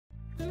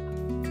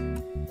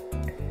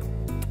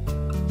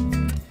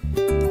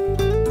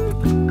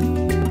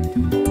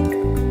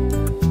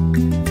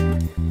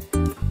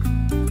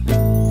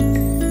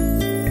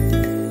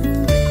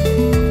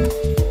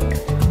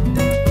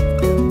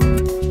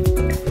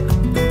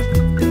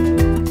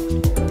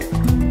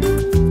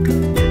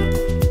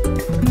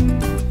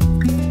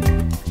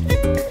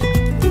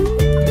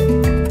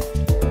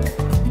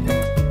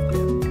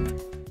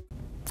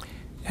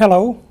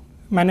Hello,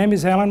 my name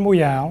is Alain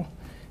Mouyal,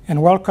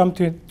 and welcome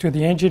to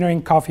the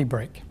Engineering Coffee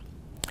Break.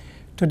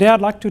 Today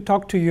I'd like to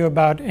talk to you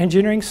about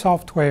engineering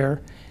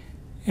software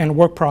and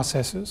work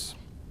processes.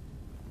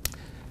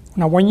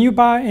 Now, when you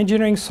buy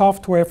engineering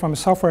software from a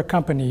software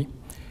company,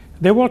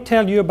 they will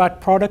tell you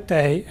about product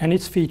A and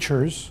its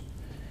features,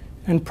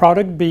 and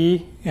product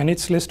B and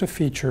its list of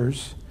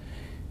features.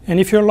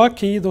 And if you're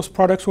lucky, those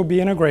products will be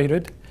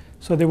integrated,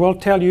 so they will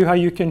tell you how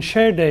you can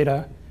share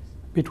data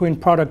between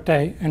product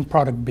A and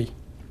product B.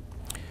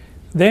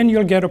 Then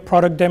you'll get a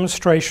product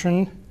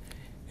demonstration,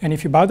 and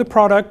if you buy the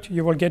product,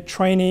 you will get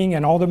training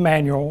and all the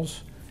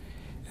manuals,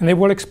 and they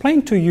will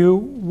explain to you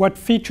what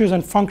features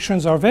and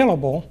functions are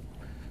available,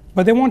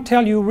 but they won't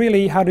tell you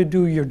really how to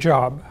do your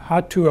job,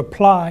 how to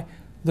apply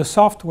the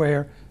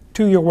software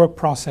to your work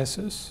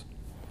processes.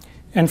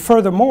 And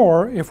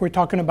furthermore, if we're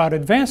talking about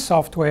advanced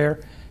software,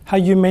 how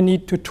you may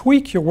need to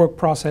tweak your work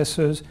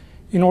processes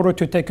in order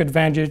to take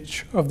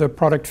advantage of the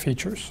product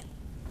features.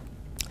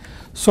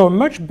 So a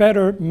much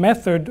better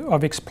method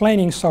of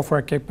explaining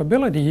software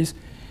capabilities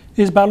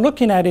is by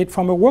looking at it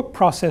from a work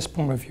process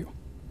point of view.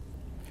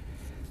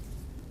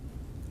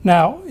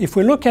 Now, if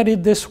we look at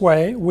it this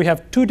way, we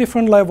have two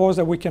different levels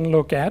that we can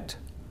look at.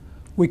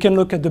 We can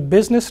look at the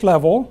business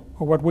level,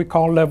 or what we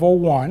call level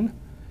 1.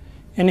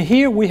 And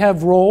here we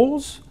have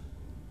roles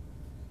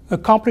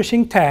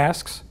accomplishing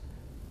tasks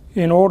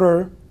in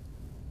order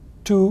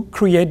to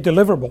create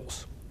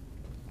deliverables.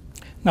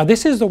 Now,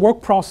 this is the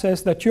work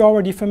process that you're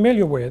already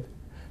familiar with.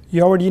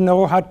 You already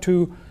know how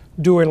to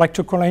do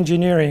electrical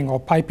engineering or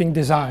piping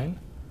design.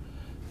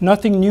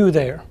 Nothing new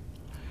there.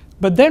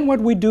 But then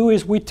what we do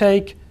is we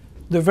take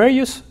the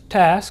various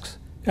tasks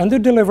and the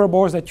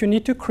deliverables that you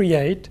need to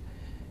create,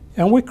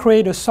 and we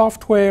create a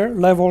software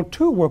level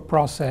 2 work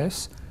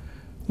process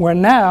where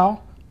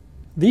now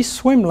these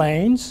swim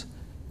lanes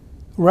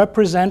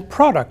represent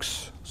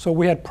products. So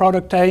we had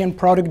product A and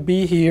product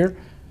B here,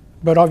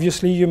 but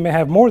obviously you may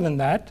have more than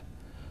that.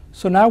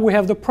 So now we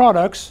have the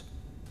products,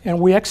 and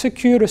we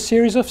execute a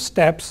series of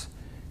steps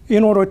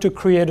in order to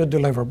create a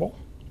deliverable.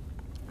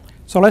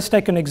 So let's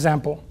take an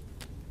example.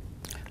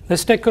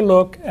 Let's take a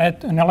look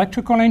at an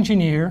electrical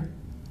engineer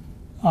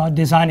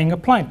designing a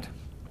plant.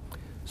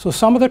 So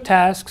some of the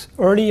tasks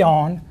early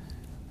on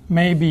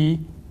may be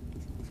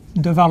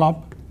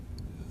develop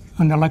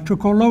an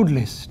electrical load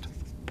list.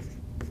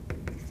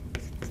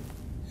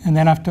 And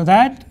then after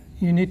that,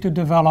 you need to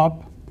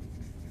develop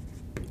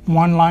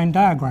one-line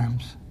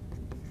diagrams.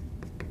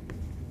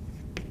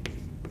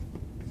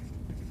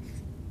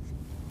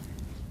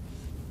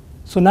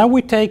 So now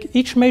we take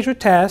each major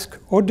task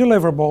or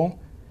deliverable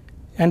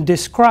and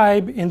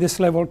describe in this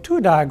level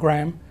 2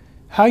 diagram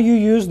how you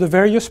use the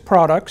various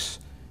products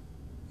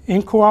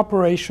in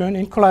cooperation,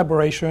 in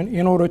collaboration,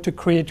 in order to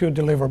create your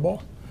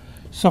deliverable.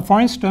 So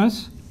for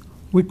instance,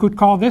 we could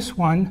call this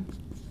one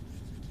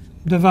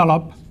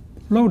develop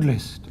load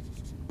list.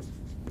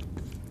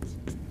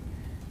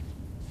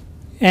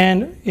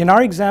 And in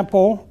our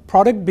example,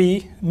 product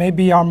B may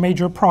be our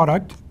major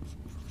product.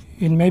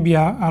 It may be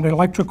our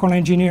electrical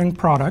engineering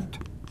product.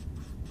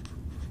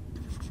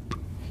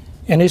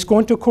 And it's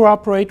going to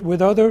cooperate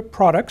with other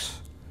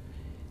products.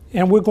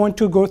 And we're going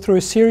to go through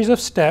a series of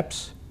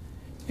steps.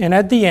 And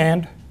at the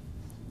end,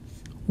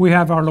 we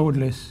have our load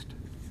list.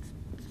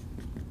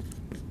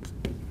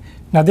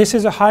 Now, this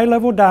is a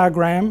high-level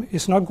diagram.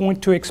 It's not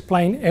going to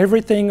explain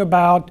everything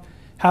about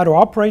how to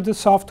operate the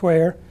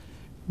software,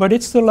 but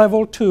it's the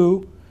level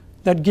 2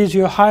 that gives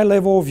you a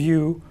high-level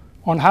view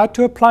on how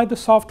to apply the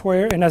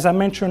software, and as I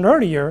mentioned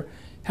earlier,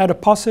 how to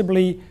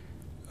possibly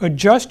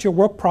adjust your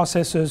work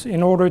processes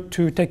in order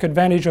to take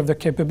advantage of the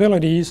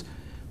capabilities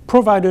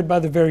provided by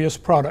the various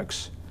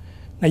products.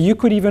 Now, you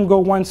could even go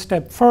one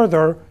step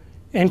further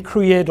and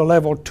create a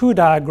level 2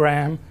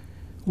 diagram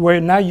where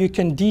now you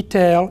can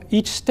detail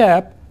each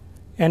step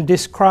and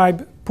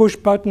describe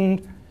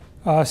push-button,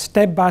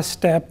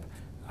 step-by-step,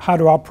 how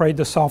to operate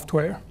the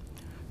software.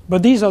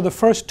 But these are the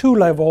first 2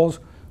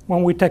 levels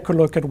when we take a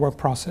look at work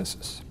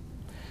processes.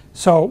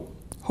 So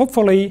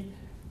hopefully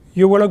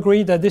you will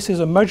agree that this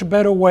is a much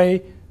better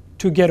way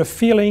to get a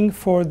feeling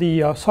for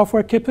the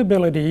software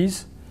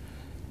capabilities,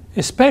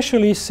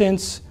 especially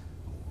since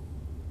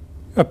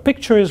a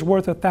picture is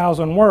worth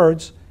 1,000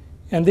 words,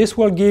 and this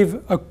will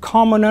give a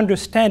common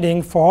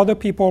understanding for other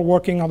people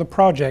working on the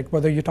project,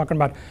 whether you're talking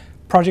about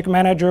project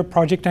manager,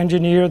 project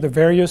engineer, the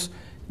various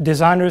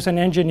designers and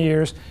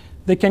engineers.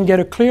 They can get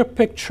a clear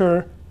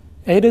picture,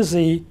 A to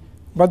Z,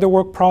 what the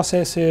work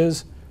process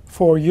is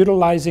for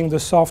utilizing the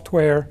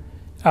software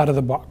out of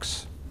the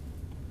box.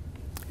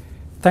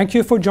 Thank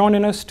you for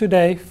joining us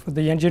today for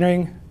the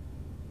Engineering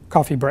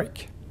Coffee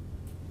Break.